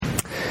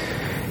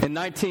In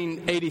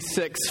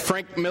 1986,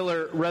 Frank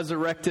Miller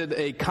resurrected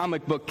a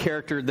comic book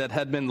character that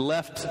had been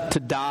left to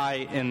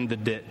die in the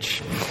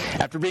ditch.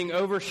 After being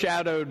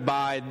overshadowed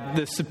by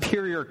the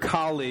superior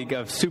colleague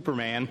of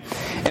Superman,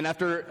 and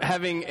after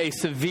having a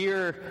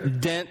severe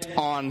dent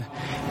on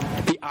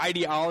the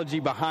ideology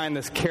behind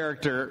this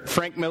character,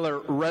 Frank Miller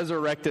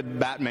resurrected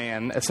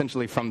Batman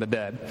essentially from the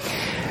dead.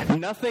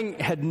 Nothing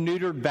had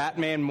neutered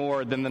Batman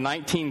more than the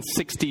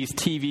 1960s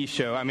TV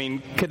show. I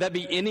mean, could that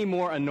be any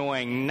more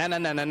annoying? Na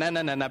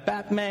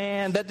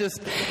Batman.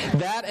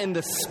 That and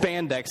the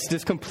spandex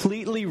just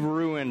completely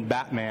ruined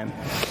Batman.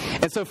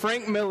 And so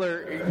Frank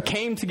Miller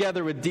came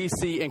together with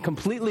DC and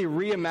completely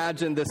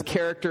reimagined this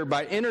character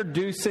by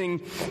introducing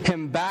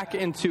him back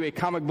into a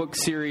comic book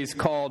series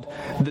called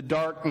The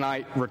Dark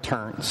Knight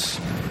Returns.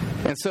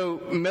 And so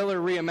Miller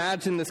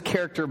reimagined this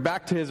character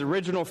back to his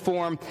original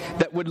form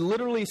that would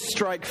literally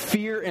strike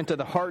fear into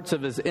the hearts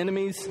of his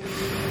enemies.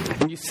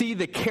 And you see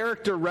the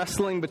character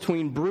wrestling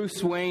between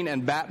Bruce Wayne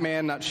and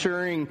Batman, not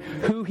sure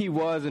who he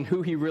was and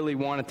who he really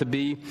wanted to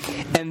be.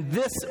 And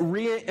this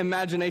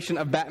reimagination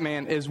of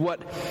Batman is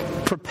what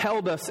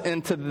propelled us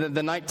into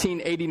the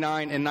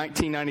 1989 and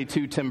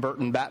 1992 Tim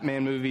Burton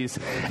Batman movies,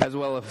 as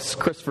well as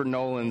Christopher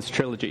Nolan's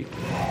trilogy.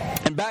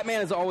 And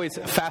Batman has always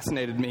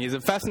fascinated me. He's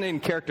a fascinating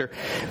character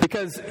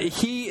because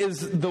he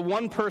is the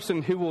one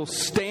person who will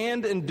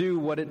stand and do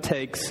what it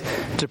takes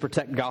to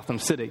protect Gotham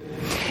City.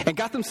 And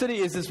Gotham City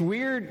is this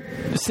weird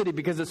city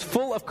because it's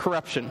full of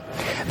corruption.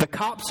 The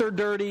cops are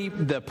dirty,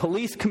 the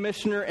police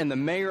commissioner and the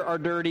mayor are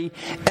dirty.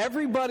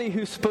 Everybody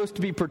who's supposed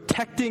to be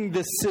protecting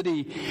this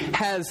city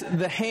has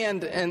the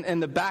hand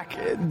and the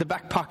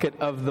back pocket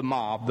of the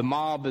mob. The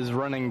mob is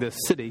running this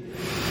city.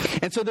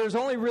 And so there's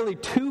only really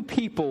two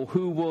people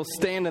who will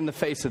stand in the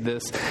face of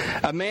this.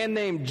 A man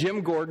named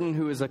Jim Gordon,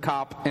 who is a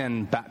cop,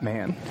 and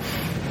Batman.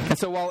 And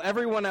so while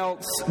everyone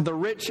else, the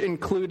rich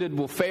included,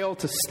 will fail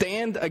to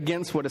stand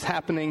against what is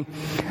happening,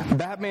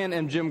 Batman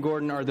and Jim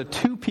Gordon are the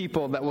two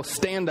people that will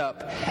stand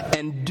up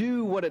and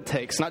do what it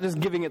takes, not just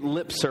giving it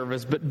lip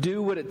service, but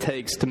do what it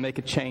takes to make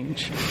a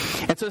change.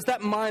 And so it's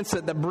that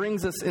mindset that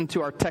brings us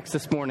into our text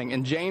this morning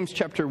in James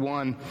chapter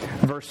 1,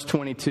 verse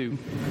 22.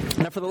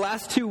 Now for the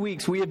last 2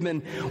 weeks, we have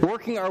been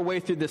working our way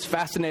through this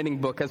fascinating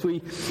book. As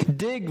we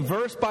dig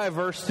verse by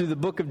verse through the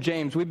book of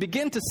James, we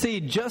begin to see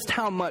just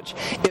how much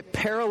it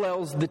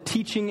parallels the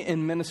teaching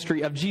and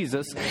ministry of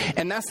Jesus,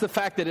 and that's the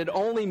fact that it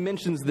only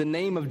mentions the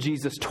name of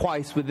Jesus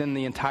twice within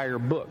the entire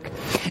book.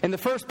 In the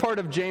first part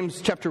of James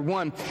chapter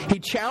 1, he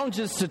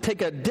challenges to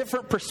take a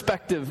different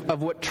perspective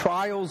of what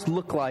trials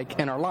look like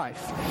in our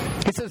life.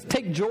 He says,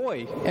 take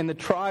joy in the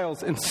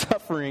trials and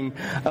suffering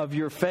of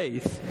your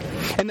faith.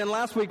 And then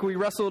last week we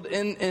wrestled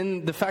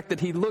in the fact that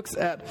he looks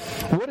at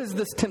what is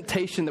this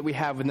temptation that we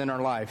have within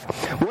our life?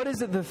 What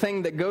is it the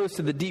thing that goes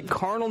to the deep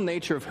carnal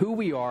nature of who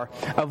we are,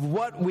 of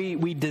what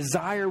we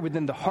desire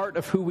within the heart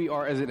of who we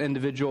are as an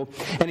individual?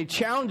 And he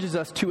challenges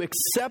us to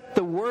accept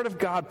the Word of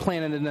God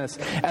planted in us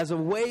as a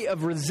way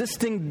of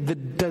resisting the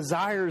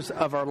desires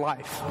of our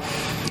life.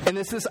 And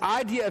it's this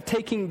idea of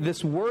taking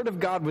this Word of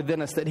God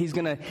within us that he's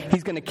going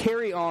to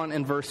carry on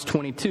in verse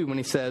 22 when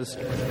he says,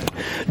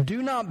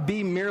 do not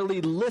be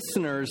merely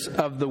listeners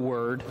of the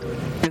Word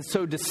and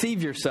so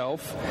deceive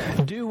yourself.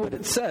 Do what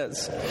it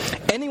says.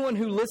 Anyone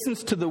who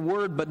listens to the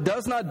Word but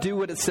does not do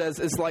what it says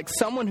is like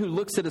someone who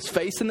looks at his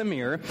face in the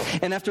mirror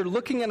and after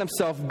looking at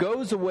himself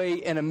goes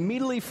away and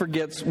immediately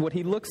forgets what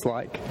he looks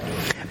like.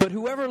 But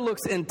whoever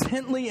looks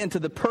intently into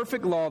the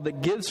perfect law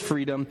that gives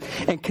freedom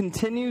and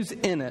continues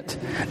in it,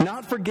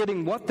 not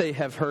forgetting what they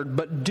have heard,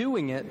 but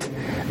doing it,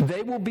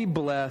 they will be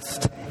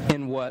blessed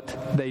in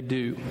what they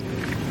do.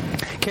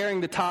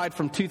 Carrying the tide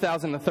from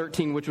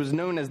 2013, which was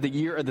known as the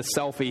year of the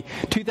selfie,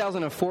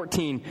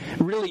 2014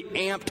 really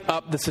amped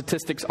up the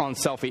statistics on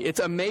selfie. It's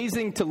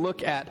amazing to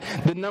look at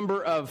the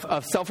number of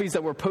selfies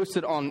that were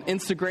posted on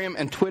Instagram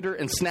and Twitter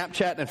and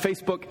Snapchat and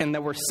Facebook and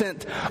that were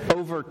sent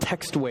over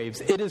text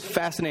waves. It is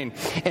fascinating.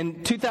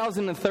 In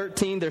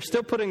 2013, they're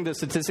still putting the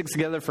statistics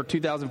together for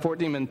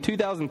 2014. In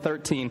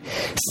 2013,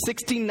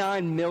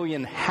 69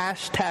 million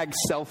hashtag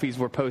selfies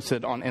were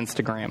posted on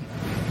Instagram.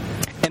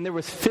 And there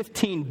was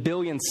 15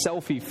 billion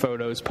selfie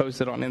photos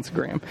posted on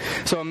Instagram.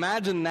 So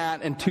imagine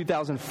that in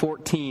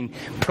 2014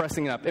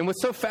 pressing it up. And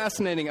what's so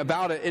fascinating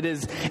about it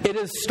has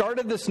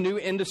started this new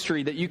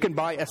industry that you can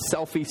buy a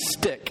selfie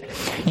stick.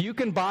 You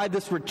can buy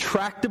this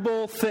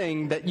retractable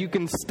thing that you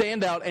can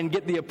stand out and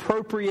get the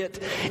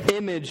appropriate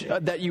image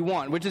that you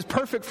want, which is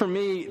perfect for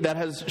me that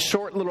has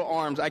short little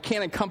arms. I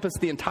can't encompass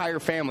the entire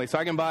family. So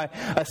I can buy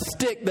a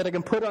stick that I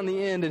can put on the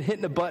end and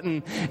hit a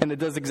button and it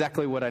does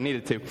exactly what I need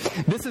it to.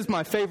 This is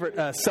my favorite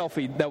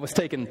selfie that was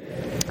taken.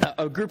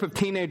 A group of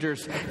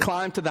teenagers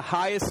climbed to the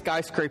highest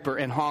skyscraper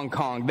in Hong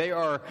Kong. They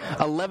are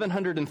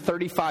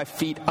 1,135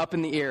 feet up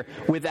in the air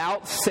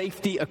without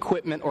safety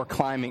equipment or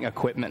climbing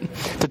equipment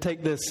to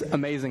take this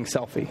amazing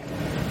selfie.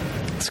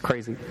 It's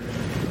crazy.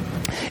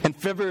 And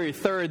February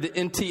 3rd, the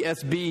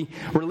NTSB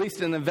released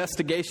an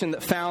investigation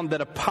that found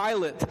that a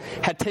pilot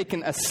had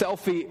taken a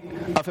selfie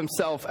of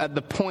himself at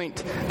the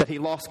point that he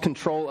lost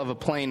control of a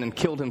plane and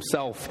killed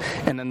himself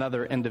and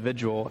another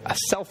individual. A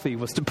selfie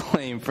was to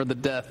blame for the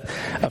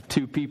death of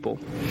 2 people.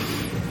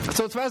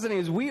 So what's fascinating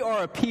is we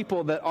are a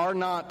people that are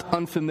not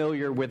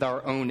unfamiliar with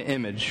our own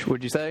image,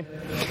 would you say?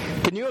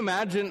 Can you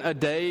imagine a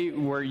day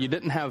where you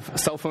didn't have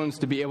cell phones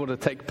to be able to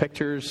take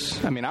pictures?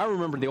 I mean, I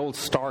remember the old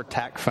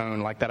StarTAC phone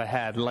like that I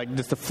had, like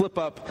just a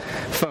flip-up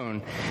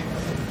phone.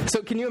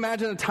 So can you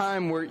imagine a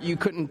time where you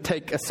couldn't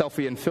take a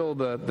selfie and fill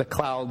the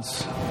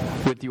clouds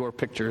with your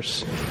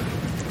pictures?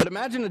 But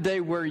imagine a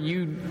day where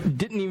you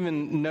didn't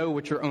even know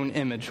what your own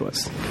image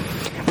was.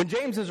 When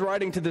James is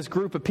writing to this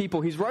group of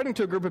people, he's writing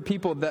to a group of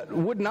people that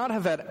would not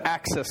have had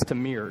access to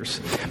mirrors.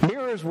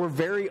 Mirrors were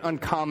very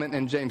uncommon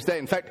in James' day.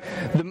 In fact,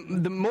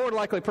 the more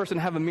likely person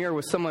to have a mirror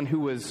was someone who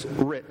was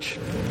rich.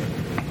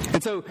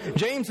 And so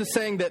James is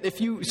saying that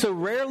if you so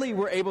rarely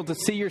were able to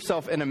see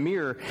yourself in a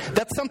mirror,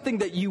 that's something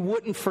that you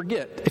wouldn't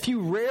forget. If you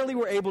rarely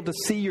were able to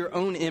see your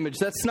own image,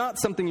 that's not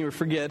something you would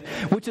forget,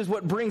 which is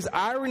what brings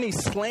irony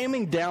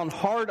slamming down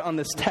hard on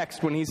this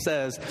text when he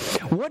says,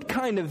 what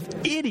kind of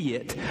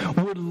idiot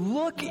would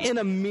look in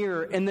a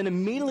mirror and then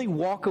immediately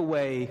walk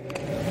away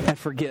and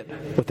forget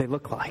what they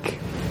look like?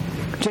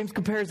 James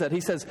compares that.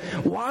 He says,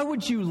 why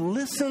would you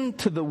listen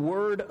to the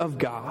Word of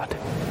God?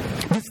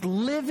 This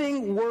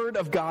living Word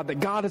of God that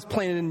God has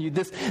planted in you,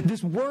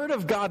 this Word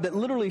of God that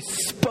literally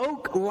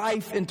spoke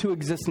life into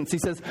existence. He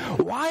says,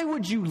 why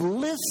would you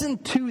listen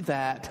to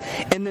that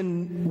and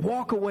then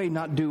walk away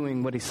not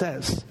doing what he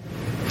says?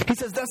 He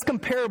says that's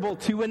comparable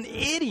to an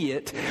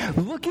idiot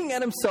looking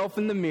at himself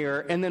in the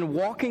mirror and then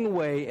walking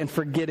away and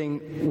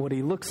forgetting what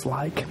he looks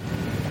like.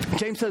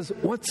 James says,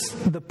 what's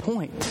the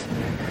point?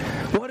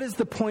 What is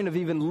the point of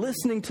even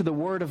listening to the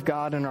Word of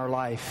God in our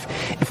life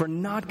if we're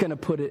not going to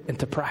put it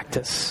into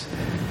practice?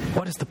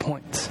 What is the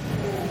point?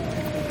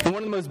 And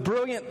one of the most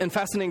brilliant and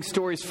fascinating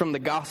stories from the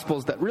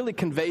Gospels that really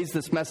conveys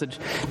this message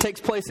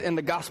takes place in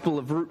the Gospel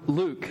of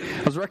Luke.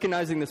 I was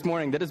recognizing this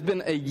morning that it's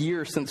been a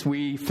year since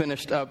we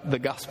finished up the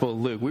Gospel of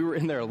Luke. We were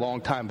in there a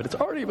long time, but it's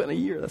already been a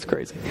year. That's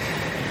crazy.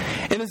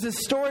 And it's this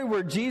story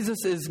where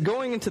Jesus is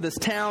going into this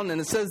town,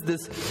 and it says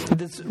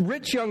this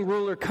rich young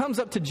ruler comes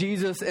up to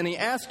Jesus, and he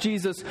asks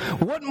Jesus,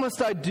 what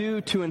must I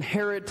do to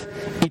inherit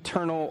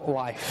eternal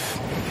life?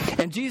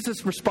 And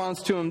Jesus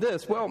responds to him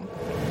this, well,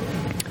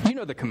 you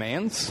know the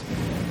commands.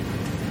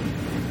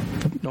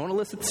 Don't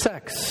illicit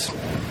sex.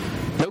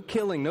 No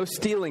killing, no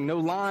stealing, no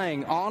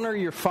lying. Honor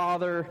your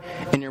father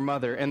and your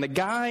mother. And the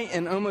guy,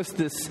 in almost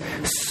this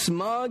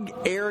smug,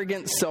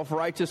 arrogant,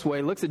 self-righteous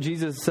way, looks at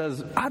Jesus and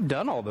says, I've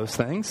done all those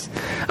things.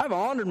 I've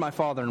honored my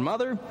father and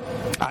mother.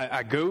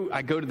 I go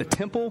to the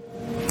temple.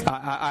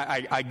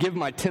 I give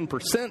my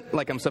 10%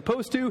 like I'm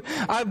supposed to.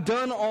 I've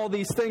done all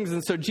these things.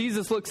 And so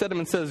Jesus looks at him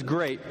and says,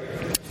 great.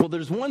 Well,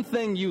 there's one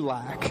thing you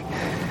lack.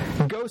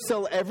 Go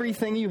sell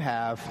everything you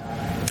have,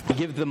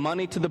 give the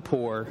money to the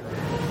poor,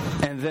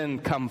 and then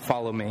come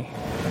follow me.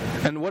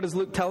 And what does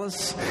Luke tell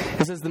us?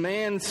 It says the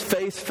man's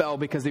face fell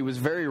because he was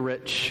very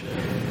rich,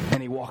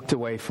 and he walked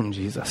away from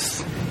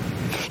Jesus.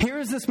 Here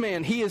is this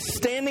man. He is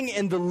standing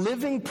in the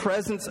living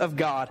presence of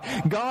God.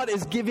 God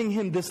is giving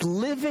him this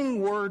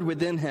living word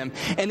within him.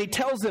 And he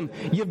tells him,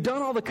 you've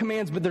done all the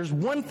commands, but there's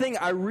one thing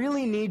I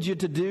really need you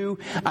to do.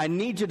 I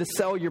need you to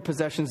sell your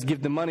possessions,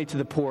 give the money to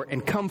the poor,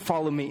 and come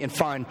follow me and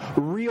find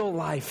real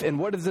life. And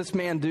what does this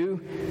man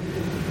do?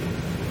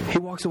 He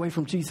walks away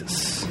from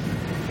Jesus.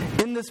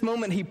 In this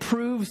moment, he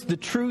proves the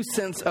true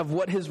sense of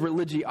what his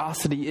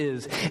religiosity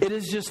is. It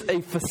is just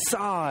a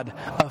facade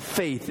of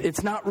faith.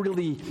 It's not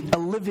really a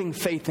living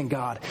faith in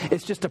God.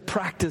 It's just a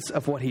practice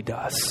of what he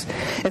does.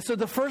 And so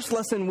the first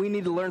lesson we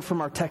need to learn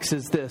from our text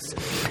is this.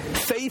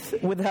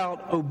 Faith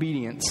without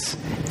obedience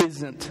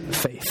isn't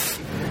faith.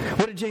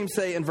 What did James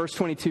say in verse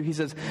 22? He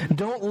says,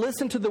 don't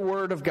listen to the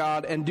word of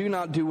God and do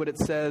not do what it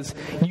says.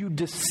 You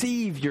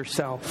deceive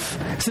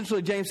yourself.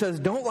 Essentially, James says,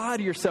 don't lie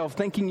to yourself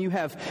thinking you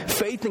have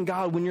faith in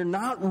God when you're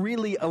not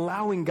really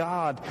allowing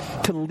God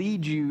to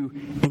lead you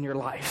in your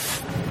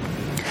life.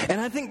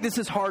 And I think this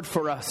is hard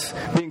for us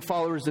being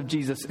followers of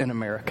Jesus in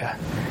America.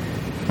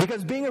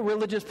 Because being a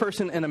religious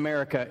person in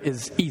America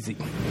is easy.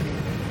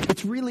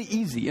 It's really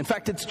easy. In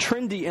fact, it's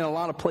trendy in a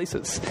lot of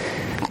places.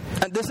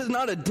 And this is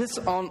not a diss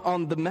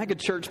on the mega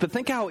church, but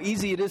think how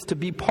easy it is to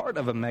be part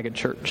of a mega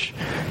church.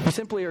 You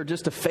simply are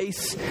just a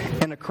face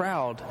in a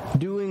crowd,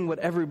 doing what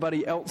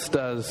everybody else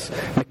does,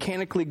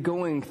 mechanically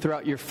going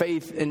throughout your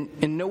faith,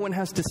 and no one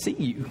has to see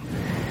you.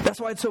 That's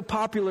why it's so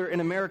popular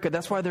in America.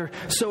 That's why they're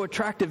so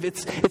attractive.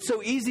 It's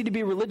so easy to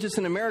be religious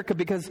in America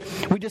because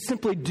we just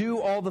simply do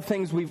all the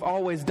things we've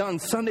always done.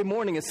 Sunday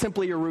morning is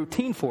simply a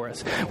routine for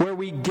us, where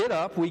we get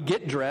up, we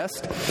get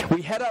dressed,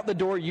 we head out the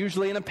door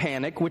usually in a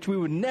panic, which we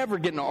would never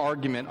get in an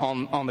argument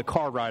on the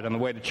car ride on the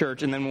way to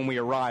church, and then when we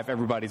arrive,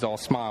 everybody's all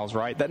smiles,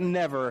 right? That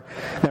never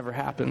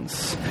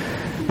happens.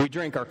 We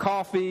drink our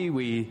coffee,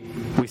 we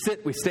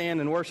sit, we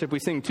stand and worship, we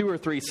sing 2 or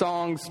 3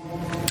 songs,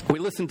 we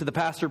listen to the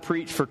pastor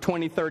preach for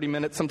 20, 30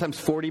 minutes, sometimes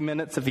 40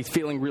 minutes if he's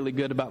feeling really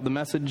good about the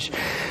message.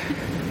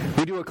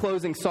 We do a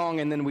closing song,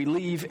 and then we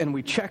leave, and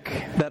we check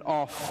that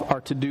off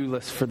our to-do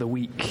list for the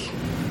week.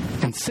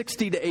 In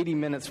 60 to 80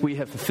 minutes, we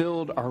have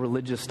fulfilled our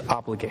religious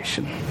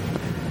obligation.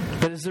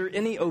 But is there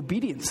any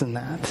obedience in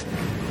that?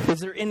 Is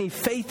there any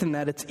faith in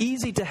that? It's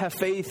easy to have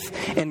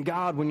faith in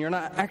God when you're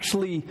not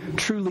actually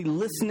truly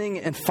listening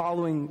and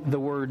following the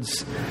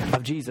words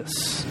of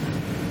Jesus.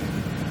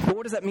 But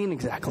what does that mean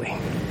exactly?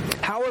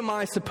 How am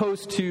I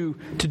supposed to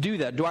do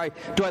that? Do I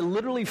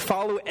literally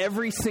follow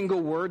every single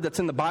word that's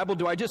in the Bible?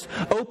 Do I just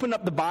open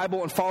up the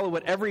Bible and follow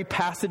what every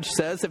passage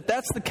says? If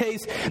that's the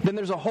case, then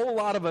there's a whole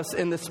lot of us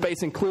in this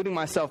space, including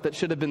myself, that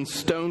should have been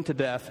stoned to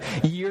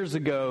death years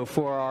ago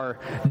for our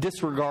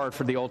disregard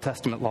for the Old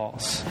Testament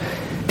laws.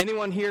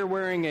 Anyone here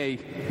wearing a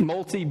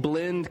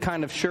multi-blend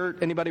kind of shirt?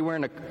 Anybody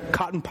wearing a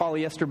cotton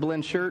polyester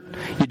blend shirt?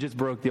 You just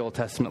broke the Old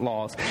Testament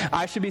laws.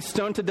 I should be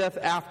stoned to death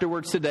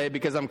afterwards today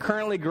because I'm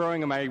currently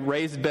growing in my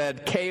raised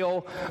bed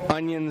kale,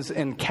 onions,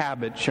 and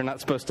cabbage. You're not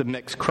supposed to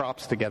mix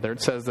crops together.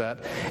 It says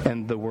that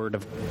in the Word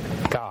of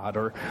God.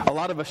 Or a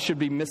lot of us should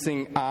be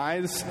missing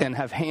eyes and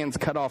have hands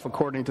cut off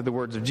according to the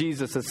words of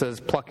Jesus. It says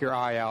pluck your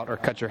eye out or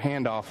cut your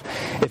hand off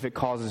if it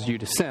causes you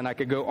to sin. I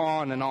could go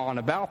on and on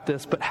about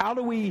this, but how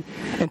do we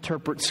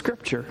interpret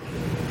Scripture?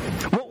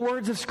 What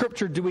words of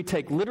Scripture do we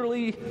take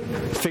literally,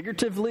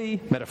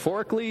 figuratively,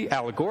 metaphorically,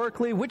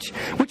 allegorically? Which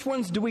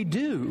ones do we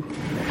do?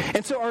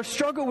 And so our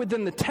struggle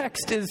within the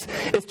text is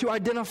to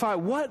identify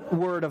what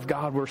word of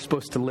God we're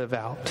supposed to live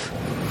out.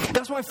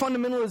 That's why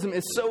fundamentalism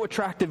is so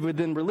attractive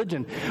within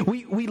religion.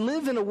 We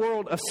live in a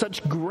world of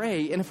such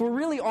gray, and if we're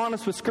really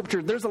honest with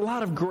Scripture, there's a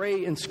lot of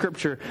gray in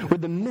Scripture where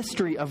the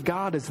mystery of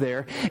God is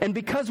there. And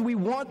because we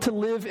want to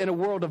live in a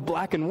world of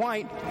black and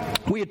white,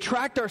 we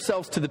attract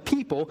ourselves to the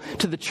people,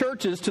 to the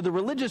churches, to the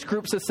religious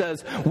groups that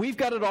says, we've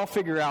got it all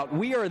figured out.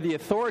 We are the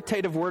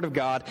authoritative Word of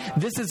God.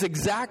 This is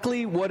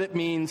exactly what it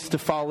means to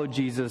follow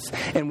Jesus.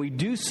 And we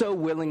do so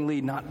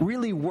willingly, not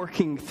really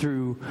working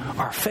through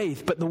our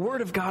faith. But the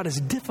Word of God is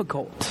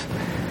difficult.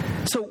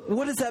 So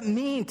what does that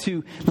mean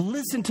to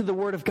listen to the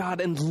Word of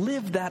God and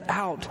live that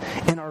out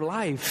in our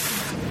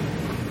life?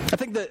 I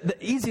think the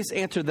easiest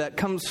answer to that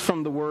comes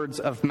from the words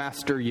of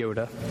Master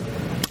Yoda.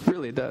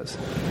 Really, it does.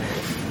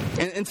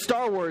 In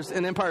Star Wars,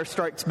 in Empire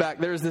Strikes Back,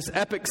 there's this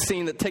epic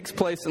scene that takes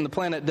place on the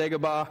planet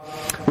Dagobah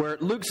where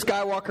Luke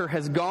Skywalker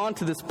has gone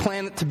to this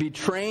planet to be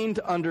trained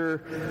under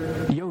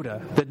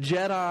Yoda, the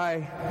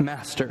Jedi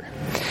Master.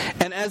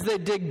 And as they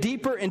dig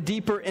deeper and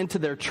deeper into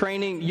their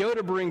training,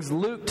 Yoda brings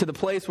Luke to the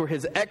place where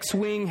his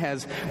X-Wing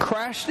has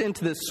crashed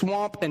into this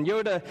swamp, and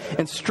Yoda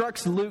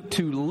instructs Luke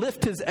to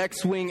lift his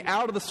X-Wing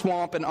out of the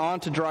swamp and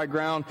onto dry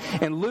ground.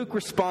 And Luke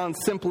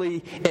responds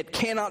simply, "It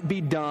cannot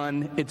be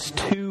done. It's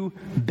too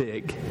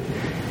big."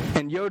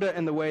 And Yoda,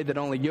 in the way that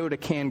only Yoda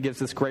can, gives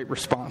this great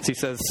response. He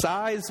says,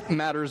 "Size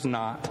matters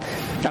not."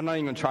 I'm not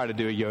even going to try to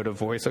do a Yoda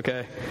voice,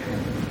 okay?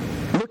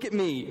 "Look at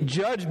me.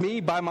 Judge me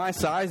by my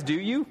size, do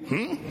you?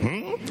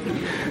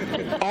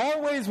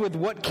 Always with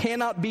what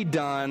cannot be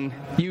done.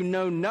 You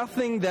know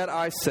nothing that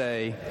I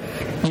say.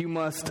 You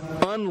must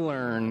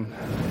unlearn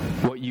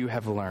what you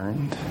have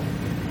learned."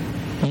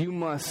 You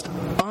must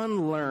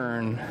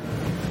unlearn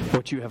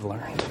what you have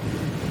learned.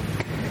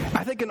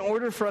 I think in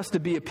order for us to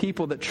be a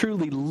people that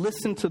truly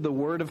listen to the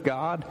Word of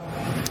God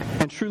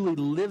and truly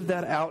live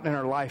that out in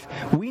our life,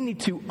 we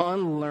need to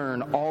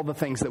unlearn all the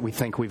things that we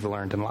think we've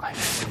learned in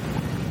life.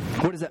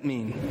 What does that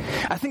mean?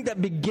 I think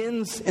that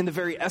begins in the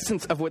very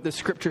essence of what the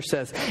Scripture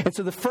says. And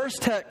so the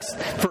first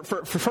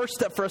first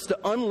step for us to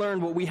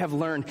unlearn what we have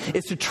learned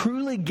is to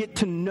truly get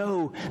to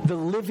know the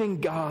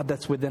living God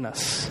that's within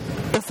us.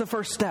 That's the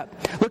first step.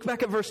 Look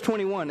back at verse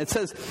 21. It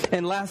says,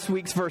 in last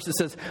week's verse, it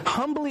says,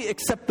 "Humbly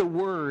accept the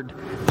word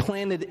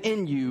planted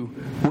in you,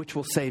 which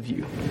will save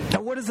you."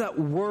 Now, what does that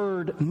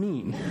word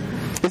mean?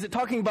 Is it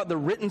talking about the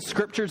written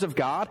Scriptures of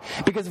God?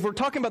 Because if we're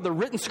talking about the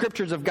written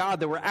Scriptures of God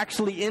that were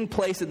actually in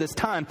place at this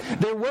time,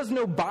 there was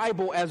no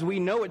Bible as we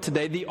know it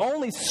today. The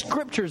only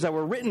Scriptures that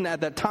were written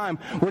at that time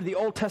were the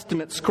Old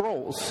Testament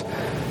scrolls.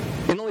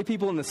 And only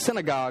people in the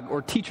synagogue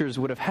or teachers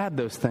would have had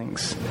those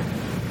things.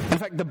 In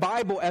fact, the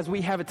Bible as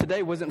we have it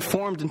today wasn't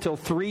formed until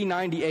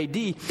 390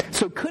 AD.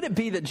 So could it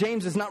be that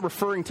James is not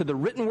referring to the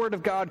written Word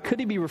of God? Could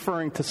he be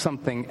referring to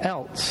something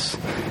else?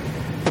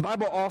 The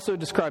Bible also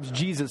describes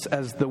Jesus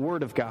as the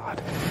Word of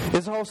God.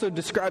 It also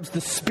describes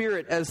the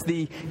Spirit as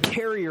the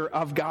carrier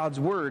of God's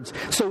words.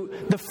 So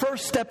the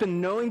first step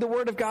in knowing the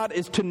Word of God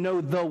is to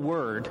know the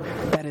Word,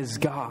 that is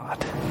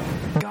God.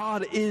 God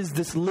God is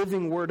this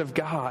living Word of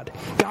God.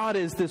 God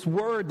is this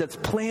Word that's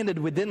planted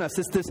within us.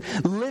 It's this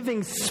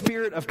living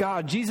Spirit of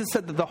God. Jesus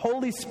said that the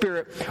Holy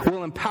Spirit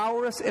will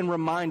empower us and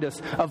remind us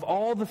of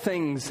all the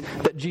things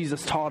that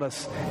Jesus taught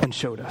us and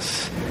showed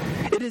us.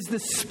 It is the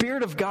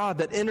Spirit of God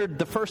that entered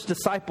the first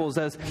disciples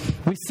as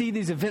we see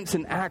these events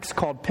in Acts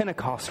called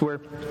Pentecost, where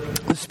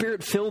the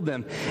Spirit filled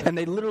them and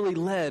they literally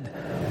led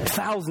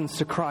thousands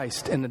to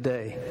Christ in a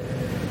day.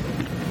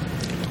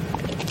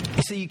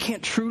 You see, you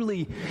can't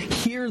truly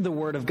hear the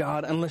Word of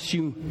God unless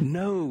you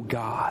know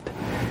God,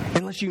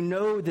 unless you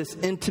know this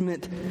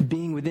intimate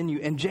being within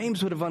you. And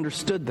James would have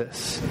understood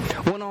this.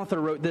 One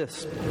author wrote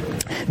this: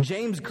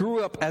 James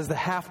grew up as the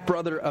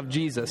half-brother of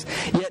Jesus,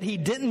 yet he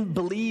didn't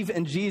believe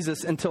in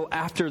Jesus until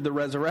after the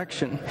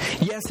resurrection.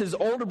 Yes, his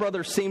older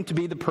brother seemed to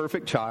be the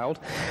perfect child,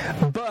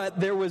 but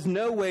there was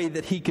no way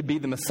that he could be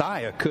the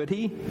Messiah, could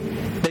he?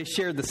 They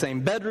shared the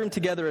same bedroom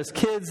together as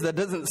kids. That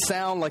doesn't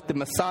sound like the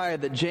Messiah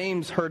that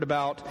James heard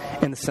about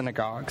in the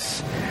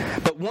synagogues.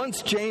 But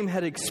once James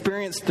had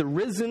experienced the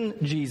risen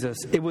Jesus,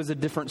 it was a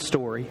different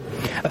story.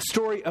 A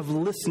story of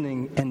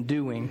listening and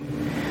doing.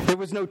 There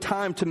was no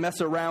time to mess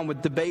around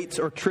with debates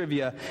or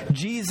trivia.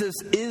 Jesus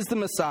is the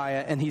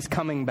Messiah and he's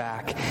coming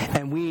back,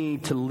 and we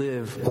need to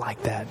live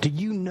like that. Do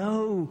you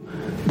know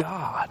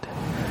God?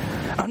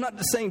 I'm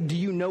not saying do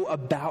you know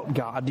about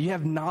God? Do you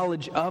have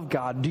knowledge of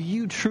God? Do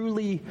you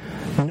truly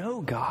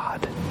know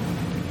God?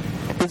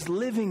 This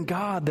living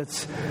God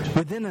that's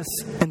within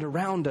us and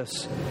around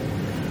us.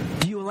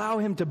 Do you allow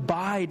him to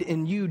abide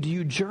in you? Do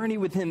you journey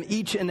with him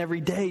each and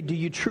every day? Do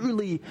you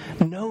truly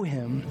know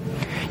him?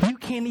 You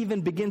can't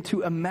even begin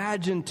to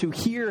imagine, to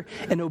hear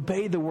and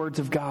obey the words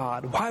of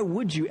God. Why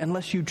would you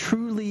unless you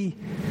truly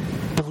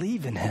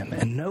believe in him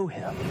and know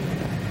him?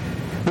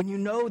 When you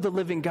know the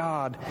living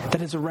God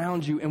that is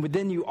around you and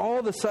within you, all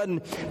of a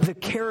sudden the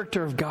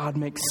character of God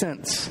makes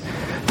sense.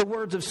 The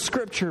words of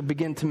Scripture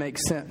begin to make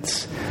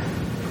sense.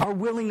 Our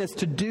willingness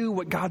to do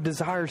what God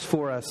desires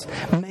for us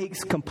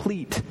makes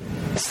complete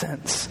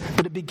sense.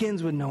 But it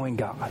begins with knowing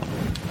God.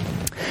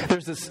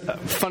 There's this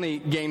funny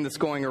game that's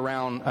going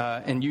around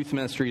in youth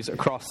ministries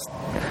across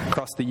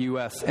the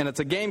U.S., and it's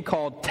a game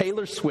called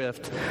Taylor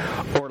Swift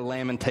or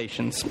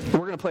Lamentations. We're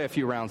going to play a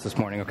few rounds this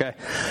morning, okay?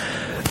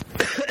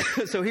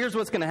 So here's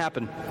what's going to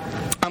happen.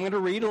 I'm going to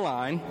read a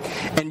line,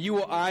 and you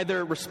will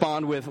either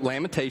respond with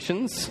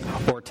Lamentations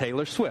or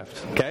Taylor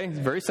Swift, okay? It's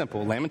very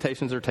simple.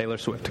 Lamentations or Taylor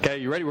Swift, okay?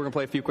 You ready? We're going to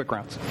play a few quick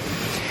rounds.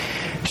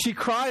 She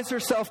cries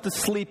herself to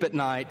sleep at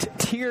night,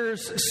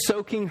 tears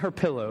soaking her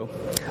pillow.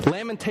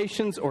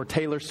 Lamentations or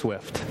Taylor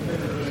Swift?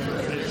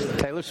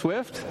 Taylor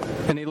Swift?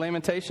 Any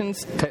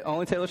Lamentations?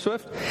 Only Taylor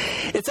Swift?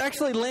 It's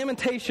actually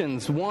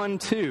Lamentations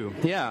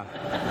 1-2. Yeah.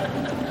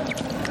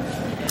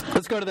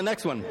 Let's go to the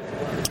next one.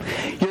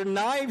 Your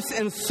knives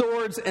and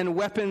swords and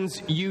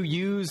weapons you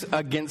use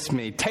against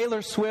me.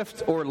 Taylor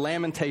Swift or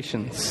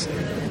Lamentations?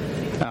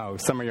 Oh,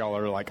 some of y'all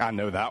are like, I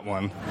know that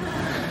one.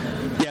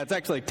 Yeah, it's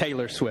actually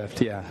Taylor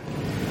Swift, yeah.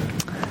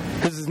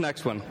 This is the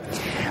next one.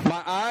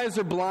 My eyes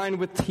are blind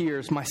with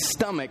tears. My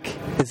stomach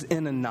is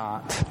in a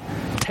knot.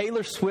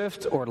 Taylor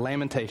Swift or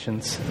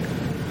Lamentations?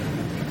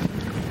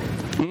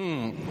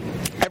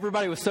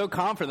 Everybody was so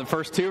confident the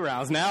first two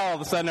rounds. Now all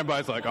of a sudden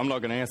everybody's like, I'm not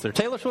going to answer.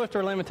 Taylor Swift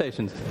or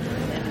Lamentations?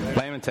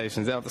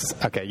 Lamentations.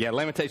 Okay, yeah,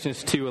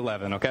 Lamentations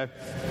 2:11, okay?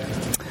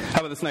 How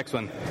about this next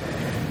one?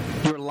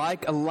 You're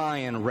like a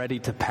lion ready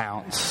to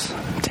pounce.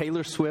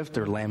 Taylor Swift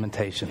or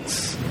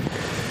Lamentations?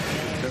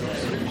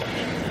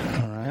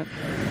 All right.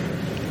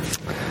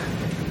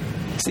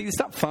 See, it's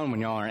not fun when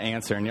y'all aren't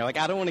answering. You're like,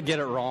 I don't want to get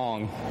it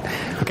wrong.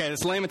 Okay,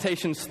 it's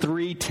Lamentations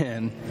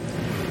 3:10.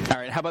 All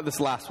right, how about this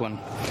last one?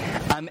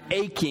 I'm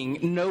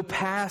aching, no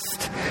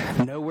past,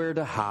 nowhere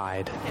to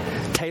hide.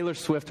 Taylor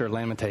Swift or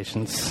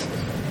Lamentations?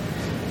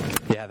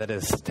 Yeah, that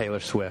is Taylor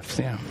Swift,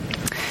 yeah.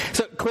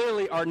 So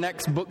clearly our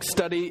next book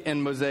study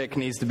in Mosaic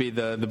needs to be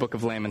the book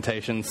of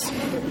Lamentations.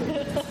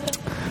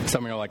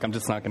 Some of you are like, I'm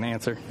just not going to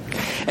answer.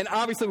 And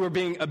obviously we're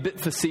being a bit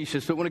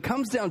facetious, but when it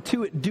comes down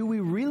to it, do we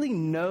really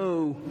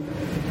know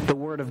the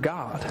Word of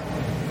God?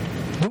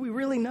 Do we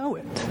really know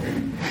it?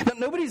 Now,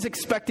 nobody's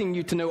expecting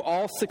you to know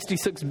all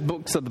 66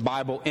 books of the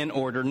Bible in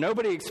order.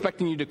 Nobody's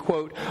expecting you to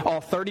quote all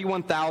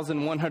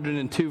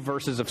 31,102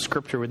 verses of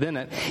Scripture within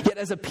it. Yet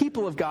as a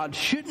people of God,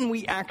 shouldn't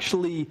we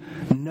actually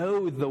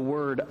know the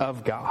Word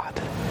of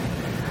God?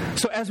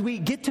 So as we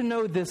get to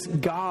know this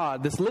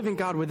God, this living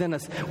God within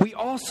us, we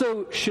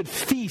also should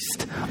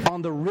feast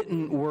on the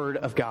written Word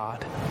of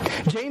God.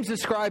 James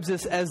describes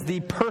this as the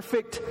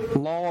perfect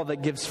law that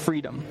gives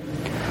freedom.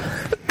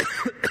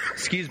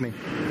 Excuse me.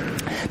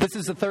 This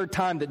is the third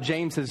time that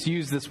James has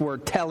used this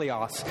word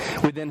teleos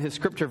within his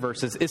scripture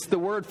verses. It's the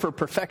word for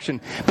perfection,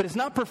 but it's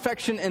not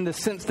perfection in the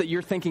sense that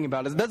you're thinking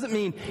about. It doesn't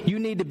mean you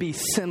need to be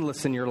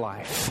sinless in your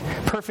life,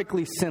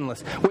 perfectly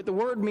sinless. What the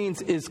word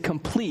means is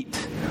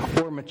complete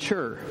or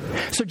mature.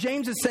 So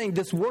James is saying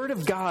this Word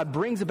of God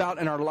brings about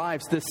in our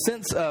lives this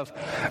sense of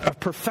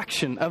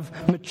perfection, of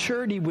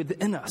maturity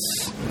within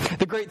us.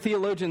 The great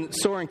theologian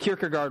Soren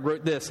Kierkegaard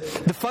wrote this: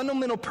 the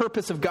fundamental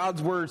purpose of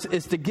God's words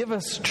is to give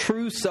us truth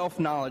true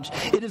self-knowledge.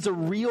 It is a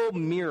real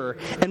mirror.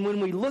 And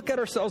when we look at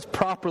ourselves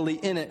properly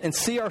in it and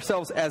see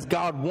ourselves as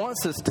God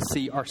wants us to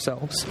see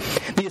ourselves,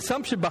 the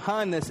assumption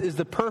behind this is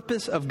the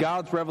purpose of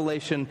God's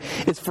revelation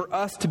is for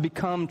us to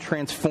become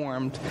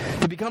transformed,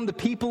 to become the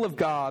people of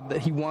God that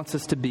He wants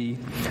us to be.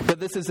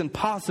 But this is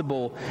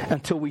impossible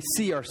until we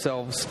see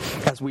ourselves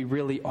as we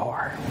really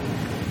are.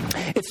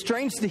 It's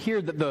strange to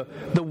hear that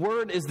the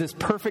Word is this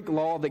perfect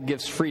law that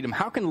gives freedom.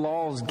 How can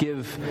laws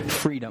give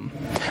freedom?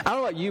 I don't know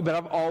about you, but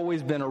I've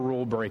always been a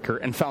rule breaker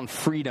and found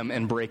freedom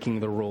in breaking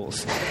the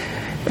rules.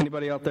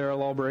 Anybody out there a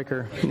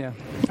lawbreaker? Yeah,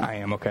 I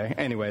am, okay.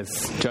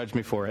 Anyways, judge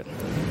me for it.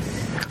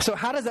 So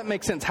how does that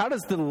make sense? How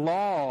does the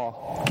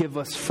law give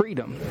us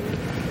freedom?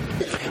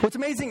 What's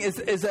amazing is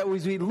that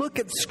as we look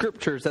at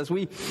scriptures, as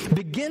we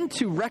begin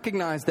to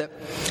recognize that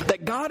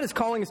God is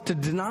calling us to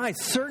deny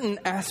certain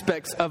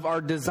aspects of our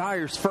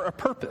desires for a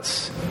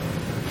purpose.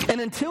 And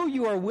until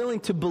you are willing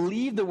to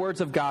believe the words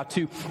of God,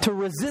 to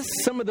resist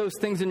some of those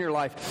things in your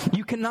life,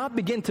 you cannot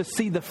begin to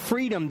see the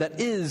freedom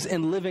that is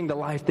in living the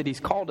life that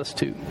He's called us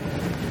to.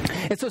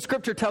 And so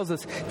Scripture tells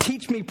us,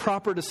 teach me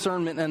proper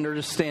discernment and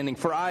understanding,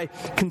 for I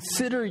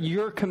consider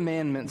your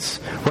commandments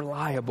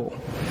reliable.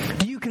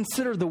 Do you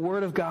consider the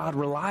Word of God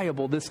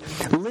reliable, this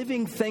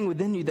living thing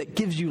within you that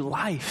gives you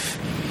life,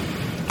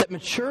 that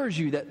matures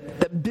you,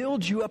 that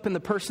builds you up in the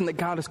person that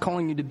God is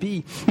calling you to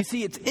be? You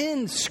see, it's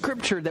in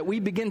Scripture that we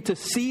begin to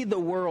see the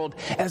world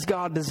as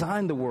God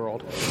designed the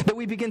world, that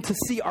we begin to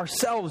see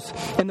ourselves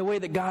in the way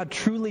that God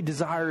truly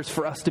desires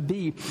for us to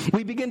be.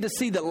 We begin to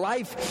see that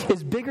life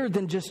is bigger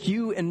than just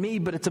you and me,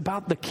 but it's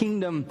about the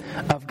kingdom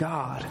of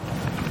God.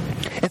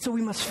 And so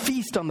we must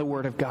feast on the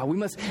Word of God. We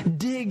must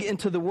dig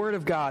into the Word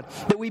of God,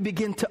 that we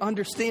begin to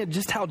understand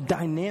just how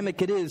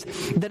dynamic it is,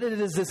 that it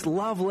is this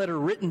love letter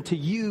written to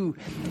you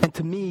and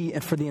to me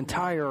and for the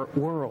entire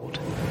world.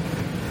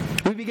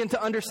 We begin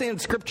to understand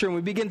Scripture, and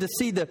we begin to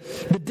see the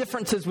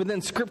differences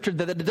within Scripture,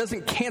 that it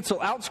doesn't cancel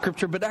out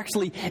Scripture, but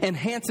actually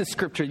enhances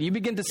Scripture. You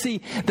begin to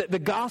see that the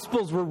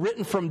Gospels were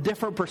written from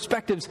different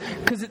perspectives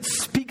because it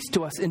speaks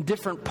to us in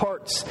different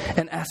parts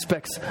and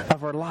aspects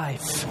of our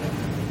life.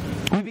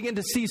 We begin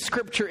to see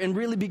Scripture and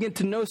really begin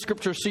to know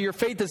Scripture, so your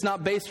faith is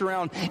not based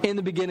around, in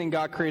the beginning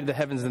God created the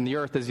heavens and the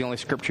earth is the only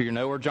Scripture you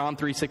know, or John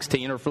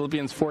 3:16, or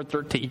Philippians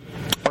 4:13,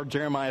 or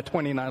Jeremiah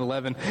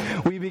 29:11.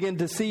 We begin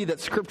to see that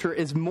Scripture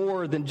is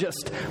more than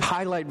just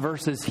highlight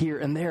verses here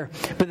and there,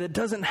 but it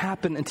doesn't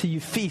happen until you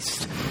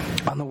feast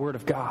on the Word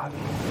of God.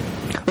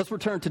 Let's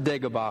return to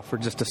Dagobah for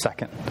just a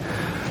second.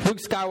 Luke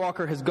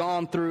Skywalker has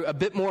gone through a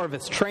bit more of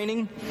his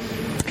training.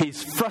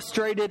 He's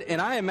frustrated,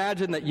 and I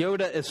imagine that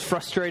Yoda is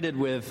frustrated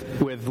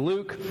with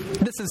Luke.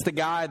 This is the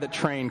guy that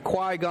trained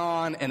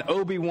Qui-Gon and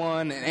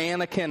Obi-Wan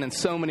and Anakin and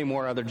so many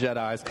more other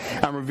Jedis.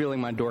 I'm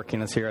revealing my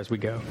dorkiness here as we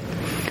go.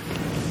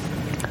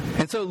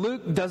 And so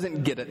Luke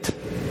doesn't get it.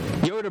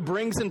 Yoda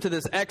brings him to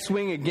this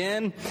X-Wing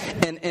again,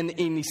 and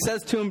he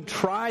says to him,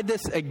 try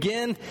this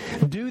again,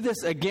 do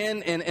this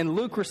again, and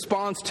Luke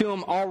responds to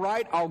him, all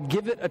right, I'll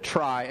give it a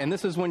try. And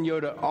this is when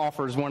Yoda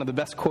offers one of the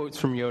best quotes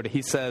from Yoda.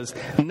 He says,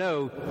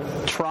 no,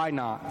 try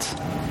not.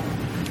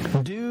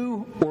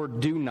 Do or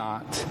do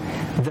not.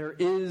 There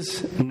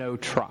is no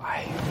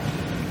try.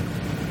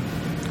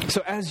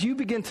 So as you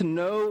begin to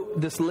know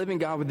this living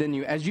God within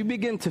you, as you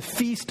begin to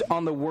feast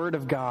on the Word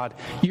of God,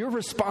 your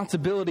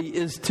responsibility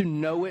is to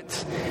know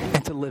it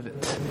and to live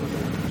it.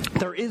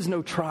 There is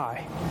no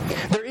try.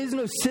 There is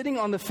no sitting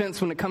on the fence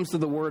when it comes to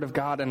the Word of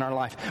God in our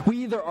life.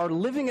 We either are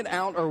living it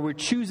out or we're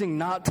choosing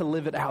not to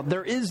live it out.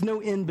 There is no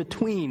in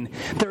between.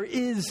 There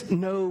is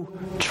no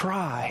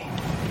try.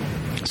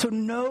 So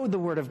know the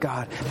Word of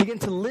God. Begin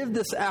to live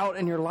this out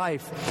in your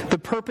life. The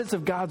purpose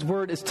of God's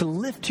Word is to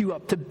lift you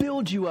up, to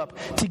build you up,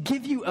 to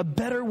give you a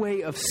better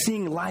way of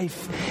seeing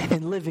life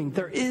and living.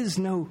 There is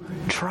no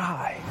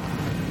try.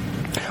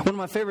 One of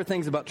my favorite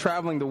things about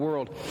traveling the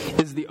world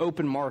is the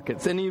open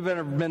markets. Any of you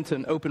ever been to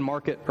an open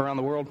market around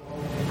the world?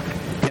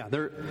 Yeah,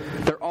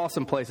 they're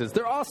awesome places.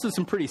 There are also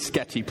some pretty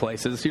sketchy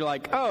places. You're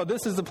like, oh,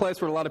 this is the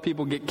place where a lot of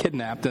people get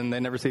kidnapped and they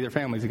never see their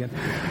families again.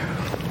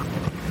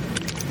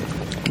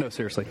 No,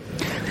 seriously.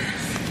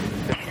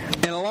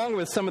 And along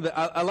with some of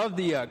I love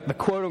the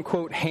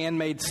quote-unquote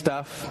handmade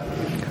stuff.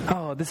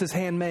 Oh, this is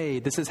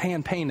handmade. This is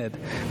hand-painted.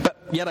 But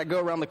yet I go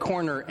around the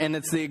corner, and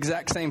it's the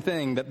exact same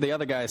thing that the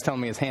other guy is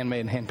telling me is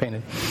handmade and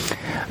hand-painted.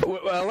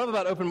 What I love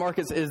about open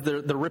markets is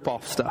the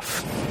rip-off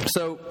stuff.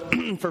 So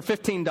for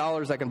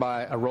 $15, I can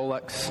buy a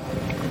Rolex.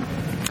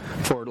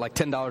 For like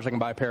 $10, I can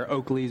buy a pair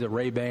of Oakleys or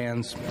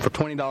Ray-Bans. For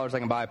 $20, I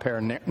can buy a pair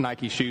of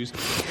Nike shoes.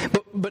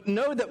 But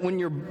know that when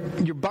you're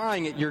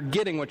buying it, you're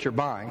getting what you're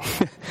buying.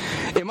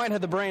 It might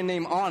have the brand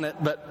name on it,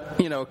 but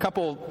you know, a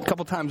couple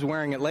times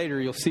wearing it later,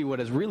 you'll see what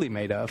it's really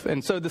made of.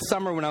 And so this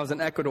summer when I was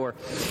in Ecuador,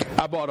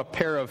 I bought a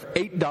pair of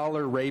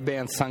 $8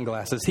 Ray-Ban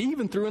sunglasses. He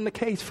even threw in the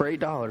case for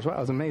 $8. Wow, it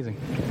was amazing.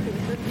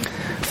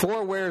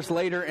 4 wears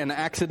later, an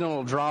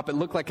accidental drop. It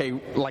looked like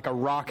a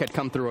rock had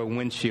come through a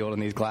windshield in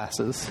these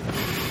glasses.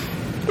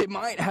 It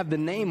might have the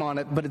name on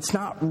it, but it's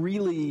not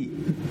really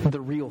the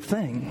real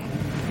thing.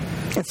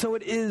 And so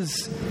it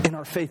is in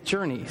our faith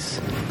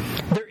journeys.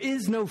 There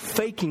is no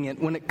faking it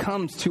when it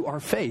comes to our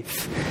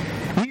faith.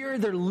 We are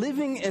either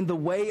living in the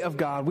way of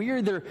God, we are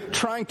either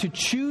trying to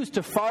choose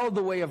to follow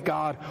the way of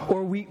God,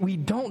 or we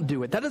don't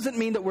do it. That doesn't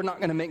mean that we're not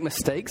going to make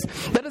mistakes.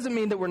 That doesn't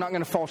mean that we're not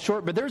going to fall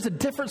short, but there's a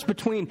difference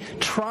between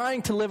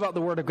trying to live out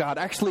the Word of God,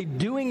 actually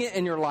doing it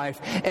in your life,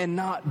 and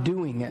not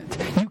doing it.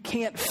 You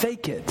can't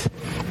fake it.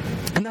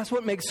 And that's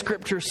what makes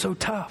Scripture so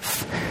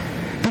tough.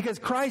 Because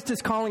Christ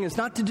is calling us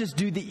not to just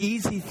do the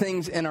easy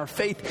things in our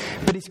faith,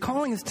 but He's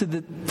calling us to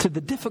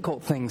the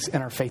difficult things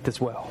in our faith as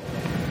well.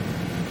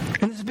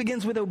 And this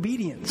begins with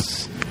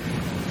obedience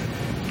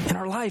in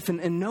our life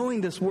and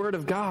knowing this Word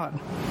of God.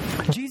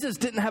 Jesus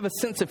didn't have a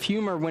sense of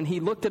humor when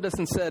He looked at us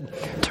and said,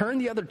 turn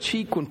the other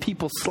cheek when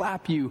people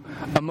slap you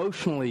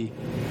emotionally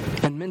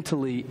and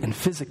mentally and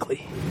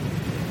physically.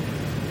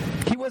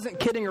 He wasn't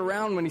kidding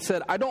around when He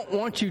said, I don't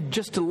want you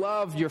just to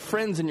love your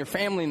friends and your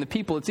family and the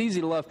people it's easy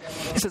to love.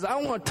 He says, I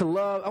want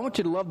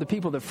you to love the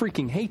people that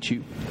freaking hate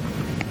you,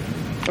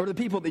 or the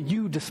people that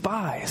you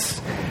despise.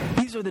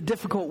 These are the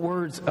difficult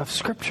words of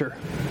Scripture.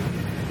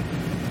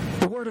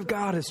 The Word of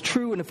God is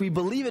true, and if we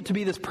believe it to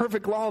be this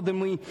perfect law, then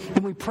we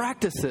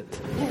practice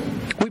it.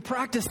 We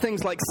practice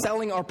things like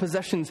selling our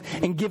possessions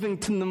and giving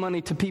the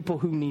money to people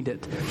who need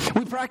it.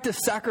 We practice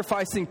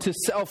sacrificing to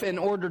self in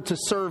order to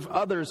serve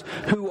others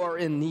who are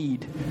in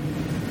need.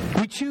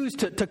 We choose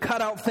to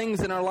cut out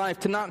things in our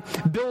life, to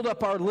not build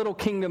up our little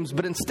kingdoms,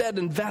 but instead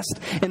invest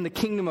in the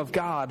kingdom of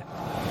God.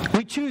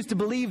 We choose to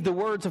believe the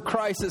words of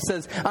Christ that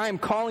says, I am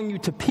calling you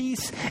to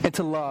peace and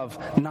to love,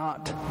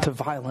 not to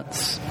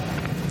violence.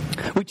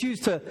 We choose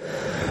to,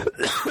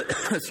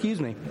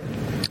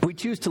 we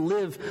choose to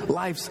live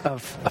lives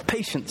of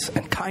patience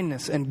and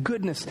kindness and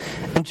goodness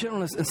and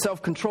gentleness and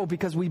self-control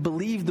because we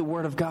believe the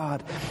Word of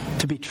God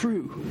to be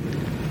true.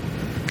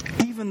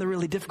 Even the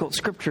really difficult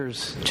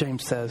Scriptures,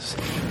 James says,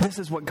 this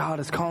is what God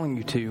is calling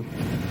you to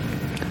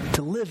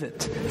live it,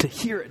 to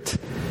hear it,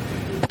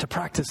 to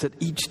practice it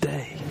each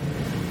day.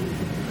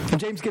 And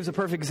James gives a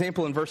perfect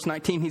example in verse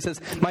 19. He says,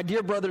 my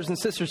dear brothers and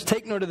sisters,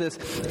 take note of this.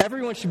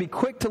 Everyone should be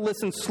quick to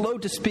listen, slow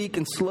to speak,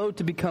 and slow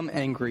to become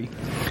angry.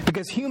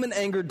 Because human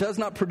anger does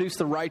not produce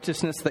the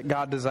righteousness that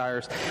God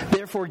desires.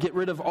 Therefore, get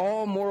rid of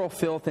all moral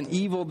filth and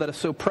evil that is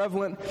so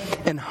prevalent,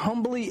 and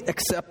humbly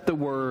accept the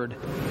word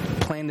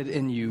planted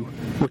in you,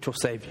 which will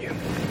save you.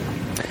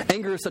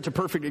 Anger is such a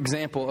perfect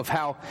example of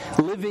how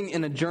living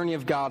in a journey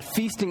of God,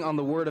 feasting on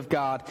the Word of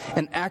God,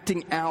 and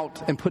acting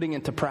out and putting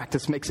into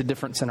practice makes a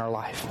difference in our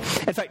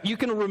life. In fact, you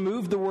can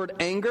remove the word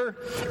anger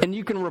and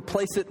you can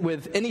replace it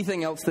with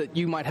anything else that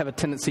you might have a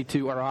tendency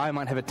to, or I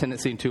might have a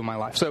tendency to in my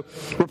life. So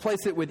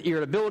replace it with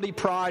irritability,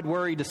 pride,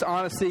 worry,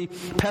 dishonesty,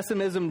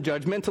 pessimism,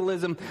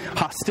 judgmentalism,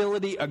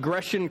 hostility,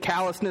 aggression,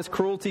 callousness,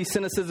 cruelty,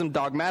 cynicism,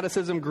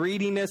 dogmaticism,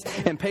 greediness,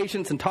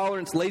 impatience,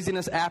 intolerance,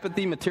 laziness,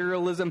 apathy,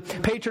 materialism,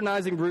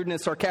 patronizing,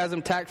 rudeness,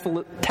 sarcasm,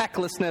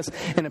 tactlessness,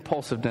 and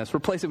impulsiveness.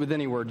 Replace it with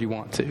any word you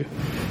want to.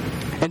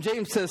 And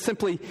James says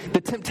simply, the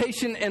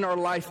temptation in our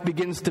life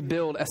begins to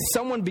build. As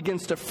someone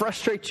begins to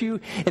frustrate you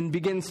and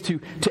begins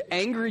to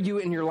anger you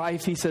in your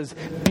life, he says,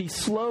 be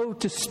slow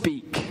to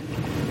speak.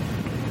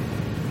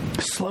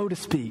 Slow to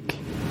speak.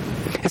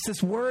 It's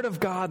this Word of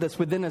God that's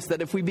within us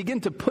that if we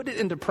begin to put it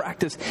into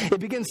practice, it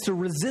begins to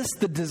resist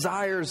the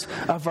desires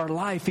of our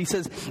life. He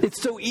says,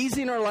 it's so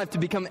easy in our life to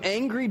become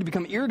angry, to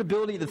become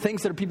irritability, the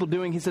things that are people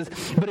doing. He says,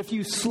 but if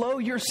you slow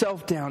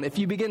yourself down, if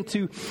you begin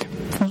to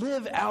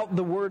live out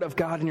the Word of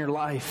God in your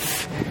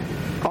life,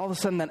 all of a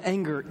sudden that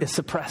anger is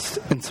suppressed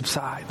and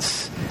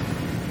subsides.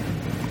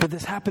 But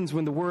this happens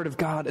when the Word of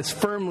God is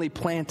firmly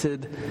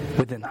planted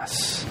within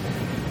us.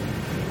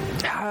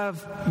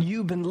 Have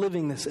you been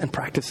living this and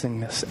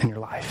practicing this in your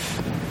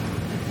life?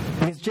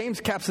 Because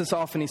James caps this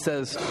off and he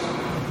says,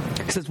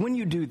 when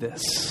you do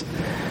this,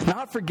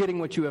 not forgetting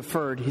what you have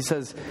heard, he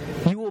says,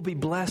 you will be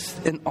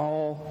blessed in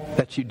all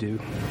that you do.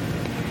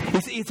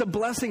 It's a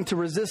blessing to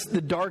resist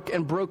the dark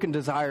and broken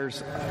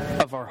desires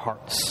of our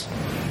hearts.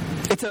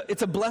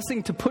 It's a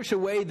blessing to push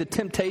away the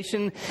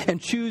temptation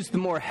and choose the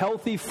more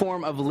healthy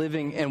form of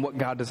living and what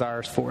God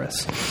desires for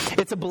us.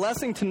 It's a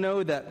blessing to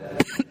know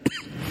that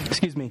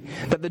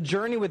that the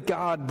journey with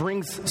God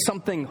brings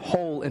something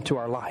whole into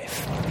our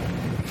life.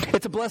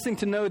 It's a blessing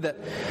to know that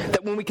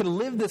when we can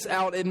live this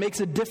out, it makes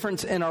a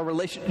difference in our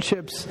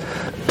relationships,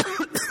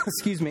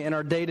 in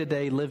our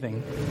day-to-day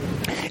living.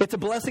 It's a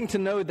blessing to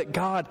know that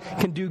God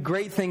can do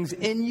great things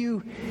in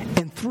you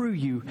and through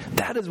you.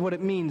 That is what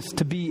it means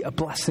to be a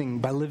blessing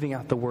by living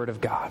out the Word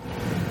of God.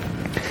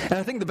 And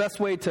I think the best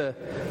way to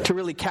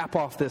really cap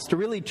off this, to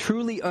really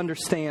truly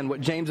understand what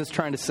James is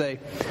trying to say,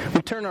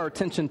 we turn our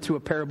attention to a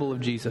parable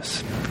of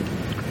Jesus.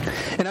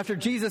 And after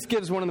Jesus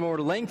gives one of the more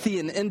lengthy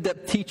and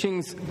in-depth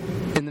teachings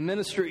in the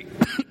ministry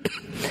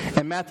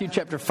in Matthew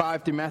chapter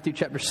 5 through Matthew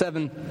chapter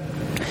 7,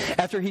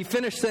 after he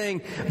finished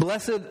saying,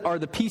 blessed are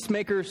the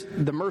peacemakers,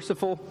 the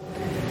merciful,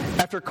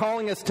 After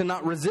calling us to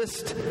not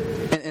resist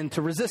and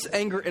to resist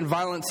anger and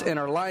violence in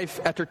our life,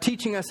 after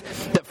teaching us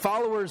that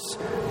followers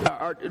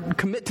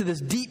commit to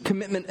this deep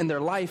commitment in their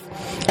life,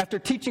 after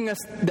teaching us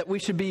that we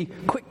should be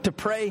quick to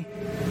pray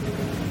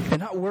and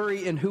not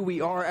worry in who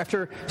we are,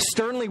 after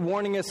sternly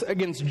warning us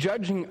against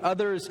judging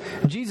others,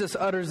 Jesus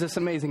utters this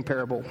amazing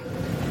parable.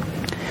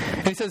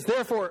 And he says,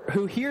 "Therefore,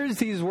 who hears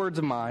these words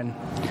of mine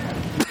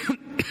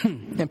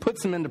and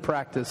puts them into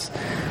practice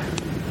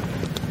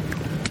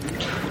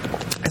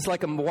is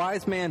like a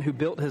wise man who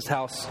built his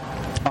house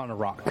on a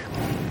rock.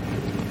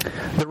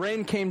 The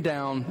rain came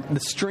down, the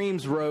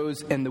streams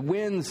rose, and the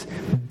winds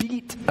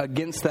beat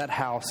against that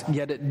house,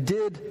 yet it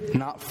did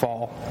not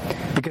fall,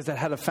 because it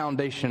had a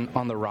foundation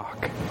on the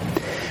rock.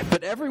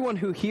 But everyone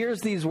who hears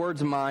these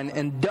words of mine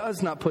and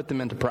does not put them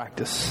into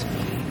practice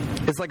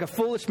is like a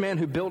foolish man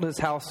who built his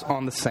house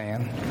on the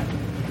sand.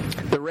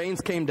 The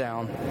rains came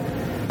down,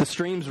 the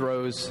streams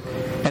rose,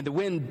 and the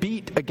wind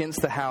beat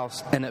against the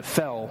house, and it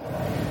fell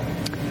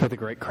with a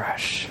great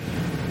crash.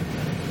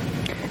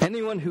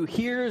 Anyone who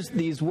hears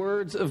these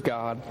words of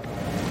God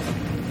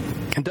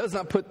and does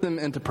not put them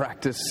into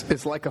practice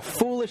is like a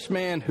foolish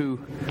man who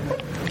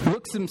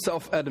looks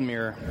himself at a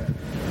mirror,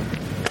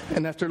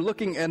 and after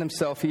looking at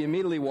himself, he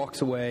immediately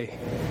walks away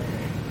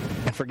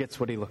and forgets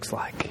what he looks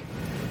like."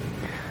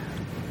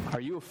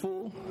 Are you a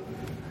fool?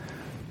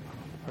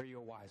 Or are you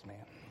a wise man?